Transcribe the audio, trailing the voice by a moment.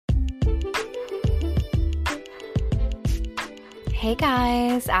Hey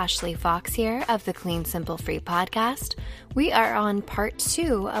guys, Ashley Fox here of the Clean Simple Free podcast. We are on part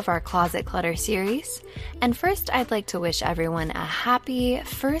 2 of our Closet Clutter series. And first, I'd like to wish everyone a happy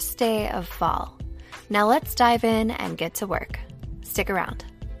first day of fall. Now let's dive in and get to work. Stick around.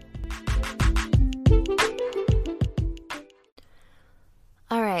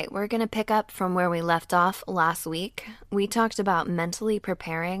 All right, we're going to pick up from where we left off last week. We talked about mentally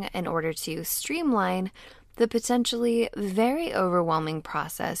preparing in order to streamline the potentially very overwhelming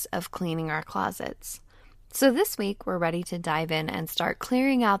process of cleaning our closets. So this week, we're ready to dive in and start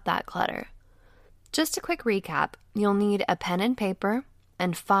clearing out that clutter. Just a quick recap, you'll need a pen and paper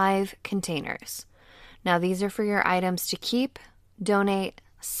and 5 containers. Now, these are for your items to keep, donate,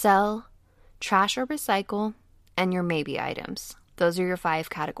 sell, trash or recycle, and your maybe items. Those are your 5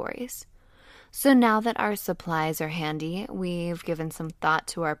 categories. So now that our supplies are handy, we've given some thought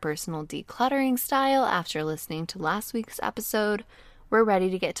to our personal decluttering style after listening to last week's episode. We're ready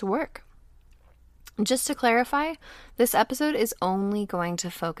to get to work. Just to clarify, this episode is only going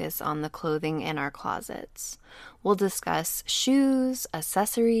to focus on the clothing in our closets. We'll discuss shoes,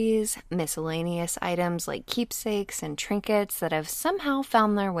 accessories, miscellaneous items like keepsakes and trinkets that have somehow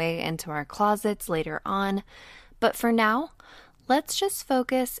found their way into our closets later on. But for now, let's just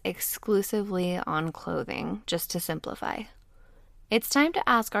focus exclusively on clothing, just to simplify. It's time to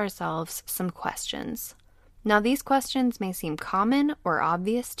ask ourselves some questions. Now, these questions may seem common or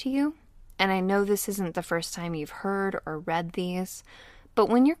obvious to you, and I know this isn't the first time you've heard or read these, but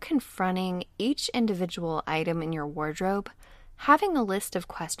when you're confronting each individual item in your wardrobe, having a list of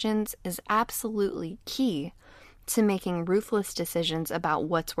questions is absolutely key to making ruthless decisions about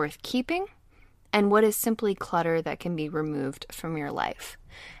what's worth keeping and what is simply clutter that can be removed from your life.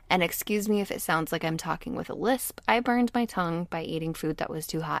 And excuse me if it sounds like I'm talking with a lisp, I burned my tongue by eating food that was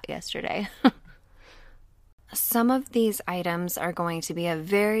too hot yesterday. Some of these items are going to be a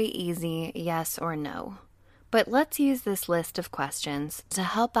very easy yes or no. But let's use this list of questions to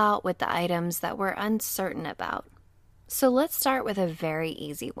help out with the items that we're uncertain about. So let's start with a very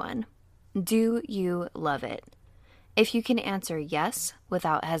easy one. Do you love it? If you can answer yes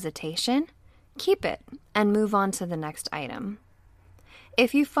without hesitation, keep it and move on to the next item.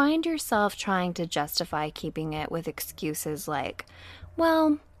 If you find yourself trying to justify keeping it with excuses like,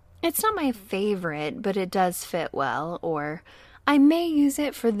 well, it's not my favorite, but it does fit well, or I may use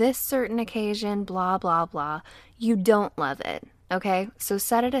it for this certain occasion, blah, blah, blah, you don't love it, okay? So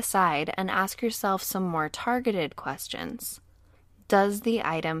set it aside and ask yourself some more targeted questions. Does the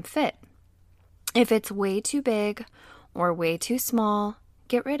item fit? If it's way too big or way too small,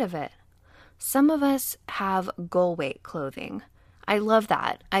 get rid of it. Some of us have goal weight clothing. I love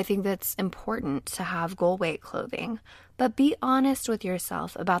that. I think that's important to have goal weight clothing. But be honest with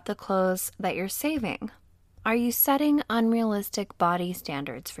yourself about the clothes that you're saving. Are you setting unrealistic body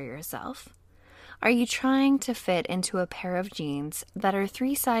standards for yourself? Are you trying to fit into a pair of jeans that are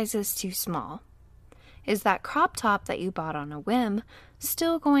 3 sizes too small? Is that crop top that you bought on a whim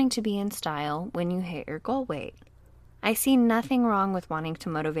still going to be in style when you hit your goal weight? I see nothing wrong with wanting to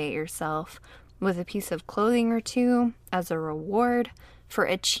motivate yourself with a piece of clothing or two as a reward for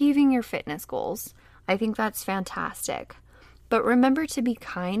achieving your fitness goals. I think that's fantastic. But remember to be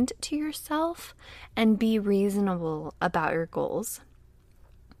kind to yourself and be reasonable about your goals.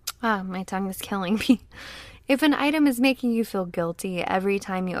 My tongue is killing me. If an item is making you feel guilty every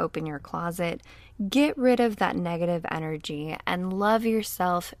time you open your closet, get rid of that negative energy and love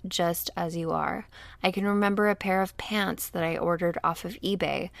yourself just as you are. I can remember a pair of pants that I ordered off of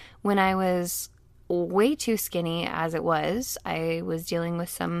eBay when I was way too skinny as it was. I was dealing with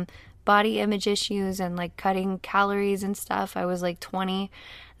some body image issues and like cutting calories and stuff. I was like 20.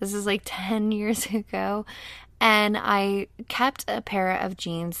 This is like 10 years ago. And I kept a pair of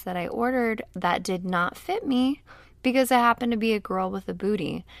jeans that I ordered that did not fit me because I happened to be a girl with a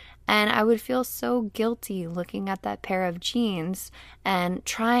booty. And I would feel so guilty looking at that pair of jeans and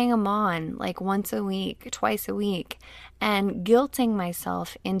trying them on like once a week, twice a week, and guilting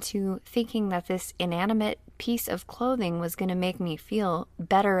myself into thinking that this inanimate piece of clothing was going to make me feel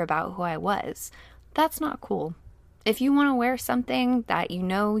better about who I was. That's not cool. If you want to wear something that you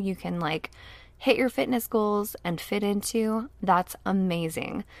know you can like hit your fitness goals and fit into, that's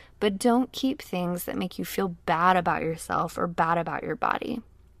amazing. But don't keep things that make you feel bad about yourself or bad about your body.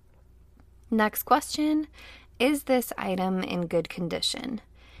 Next question, is this item in good condition?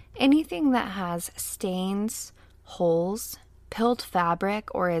 Anything that has stains, holes, peeled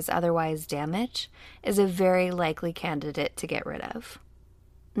fabric, or is otherwise damaged is a very likely candidate to get rid of.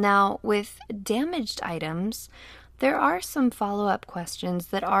 Now, with damaged items, there are some follow-up questions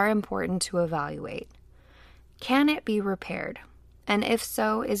that are important to evaluate. Can it be repaired? And if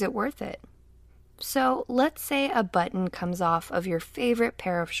so, is it worth it? So let's say a button comes off of your favorite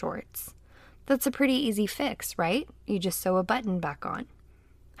pair of shorts. That's a pretty easy fix, right? You just sew a button back on.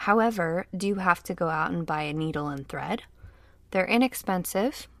 However, do you have to go out and buy a needle and thread? They're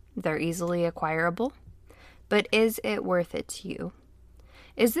inexpensive, they're easily acquirable, but is it worth it to you?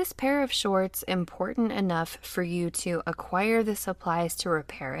 Is this pair of shorts important enough for you to acquire the supplies to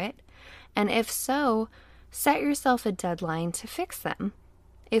repair it? And if so, set yourself a deadline to fix them.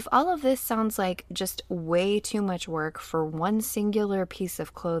 If all of this sounds like just way too much work for one singular piece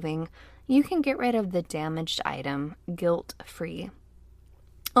of clothing, you can get rid of the damaged item guilt-free.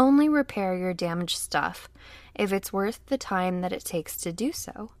 Only repair your damaged stuff if it's worth the time that it takes to do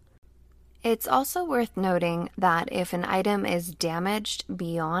so. It's also worth noting that if an item is damaged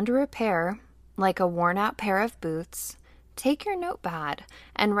beyond repair, like a worn-out pair of boots, take your notepad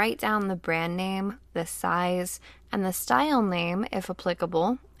and write down the brand name, the size, and the style name if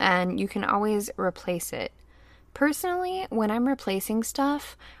applicable, and you can always replace it. Personally, when I'm replacing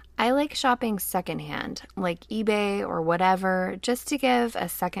stuff, I like shopping secondhand, like eBay or whatever, just to give a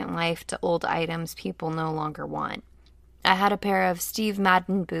second life to old items people no longer want. I had a pair of Steve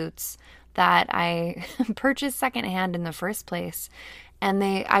Madden boots that I purchased secondhand in the first place, and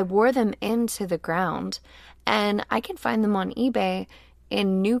I wore them into the ground, and I can find them on eBay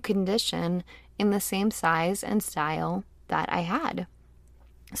in new condition in the same size and style that I had.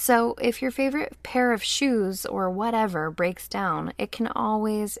 So if your favorite pair of shoes or whatever breaks down, it can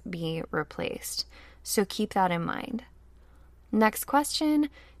always be replaced. So keep that in mind. Next question,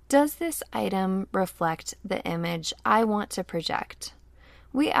 does this item reflect the image I want to project?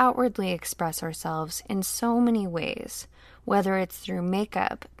 We outwardly express ourselves in so many ways, whether it's through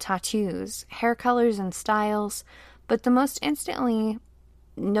makeup, tattoos, hair colors and styles, but the most instantly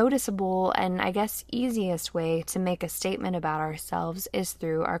noticeable and I guess easiest way to make a statement about ourselves is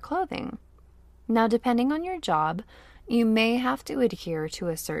through our clothing. Now, depending on your job, you may have to adhere to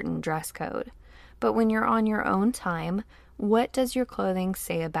a certain dress code, but when you're on your own time, what does your clothing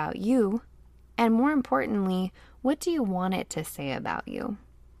say about you? And more importantly, what do you want it to say about you?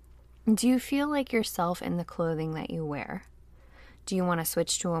 Do you feel like yourself in the clothing that you wear? Do you want to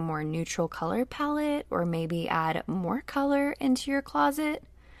switch to a more neutral color palette or maybe add more color into your closet?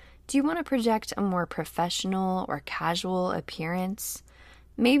 Do you want to project a more professional or casual appearance?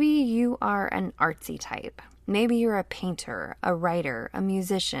 Maybe you are an artsy type. Maybe you're a painter, a writer, a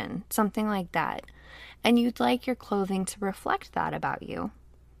musician, something like that, and you'd like your clothing to reflect that about you.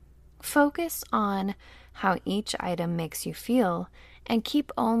 Focus on how each item makes you feel and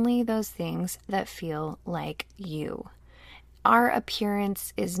keep only those things that feel like you. Our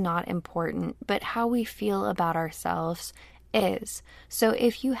appearance is not important, but how we feel about ourselves is. So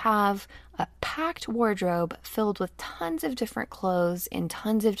if you have a packed wardrobe filled with tons of different clothes in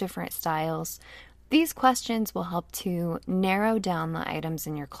tons of different styles, these questions will help to narrow down the items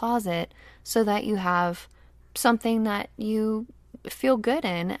in your closet so that you have something that you feel good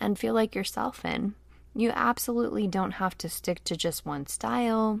in and feel like yourself in. You absolutely don't have to stick to just one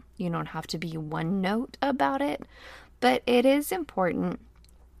style. You don't have to be one note about it. But it is important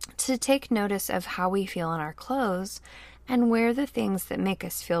to take notice of how we feel in our clothes and wear the things that make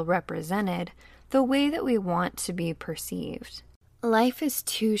us feel represented the way that we want to be perceived. Life is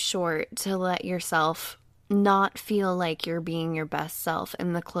too short to let yourself not feel like you're being your best self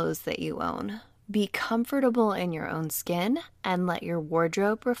in the clothes that you own. Be comfortable in your own skin and let your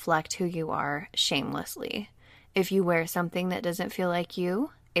wardrobe reflect who you are shamelessly. If you wear something that doesn't feel like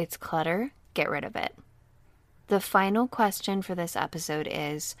you, it's clutter, get rid of it. The final question for this episode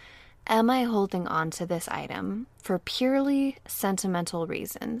is, am I holding on to this item for purely sentimental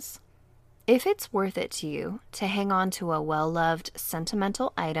reasons? If it's worth it to you to hang on to a well-loved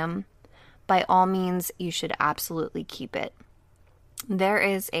sentimental item, by all means, you should absolutely keep it. There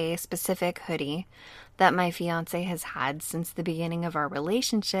is a specific hoodie that my fiance has had since the beginning of our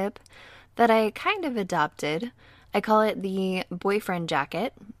relationship that I kind of adopted. I call it the boyfriend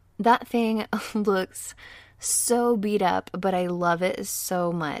jacket. That thing looks so beat up, but I love it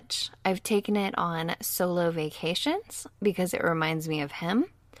so much. I've taken it on solo vacations because it reminds me of him,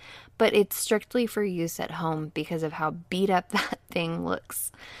 but it's strictly for use at home because of how beat up that thing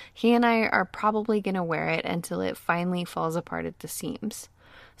looks. He and I are probably going to wear it until it finally falls apart at the seams.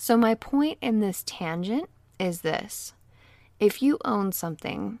 So my point in this tangent is this. If you own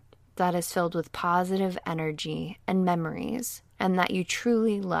something that is filled with positive energy and memories and that you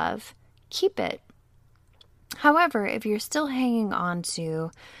truly love, keep it. However, if you're still hanging on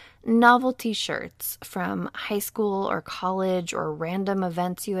to novelty shirts from high school or college or random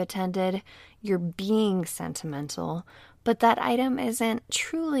events you attended, you're being sentimental, but that item isn't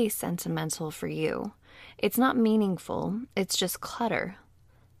truly sentimental for you. It's not meaningful, it's just clutter.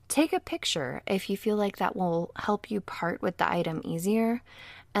 Take a picture if you feel like that will help you part with the item easier,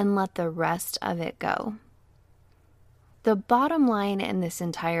 and let the rest of it go. The bottom line in this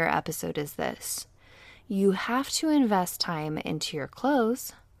entire episode is this: you have to invest time into your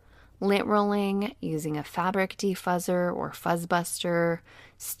clothes. Lint rolling, using a fabric defuzzer or fuzz buster,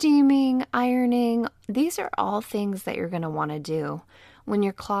 steaming, ironing, these are all things that you're going to want to do when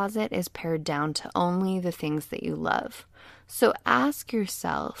your closet is pared down to only the things that you love. So ask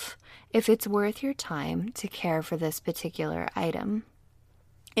yourself if it's worth your time to care for this particular item.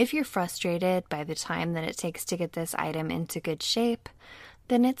 If you're frustrated by the time that it takes to get this item into good shape,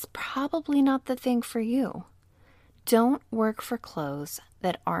 then it's probably not the thing for you. Don't work for clothes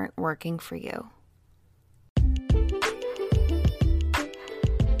that aren't working for you.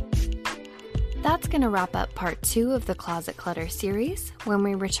 That's going to wrap up part 2 of the Closet Clutter series. When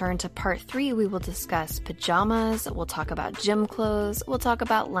we return to part 3, we will discuss pajamas, we'll talk about gym clothes, we'll talk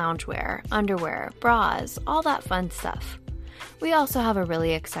about loungewear, underwear, bras, all that fun stuff. We also have a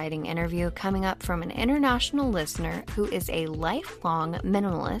really exciting interview coming up from an international listener who is a lifelong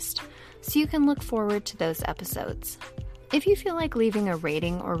minimalist, so you can look forward to those episodes. If you feel like leaving a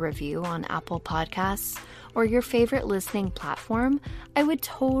rating or review on Apple Podcasts or your favorite listening platform, I would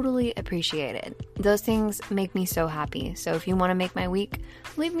totally appreciate it. Those things make me so happy, so if you want to make my week,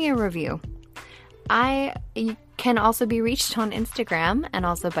 leave me a review. I can also be reached on Instagram and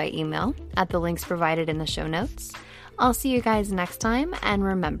also by email at the links provided in the show notes. I'll see you guys next time, and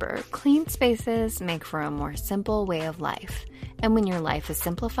remember, clean spaces make for a more simple way of life. And when your life is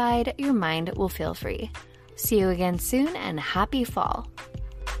simplified, your mind will feel free. See you again soon, and happy fall.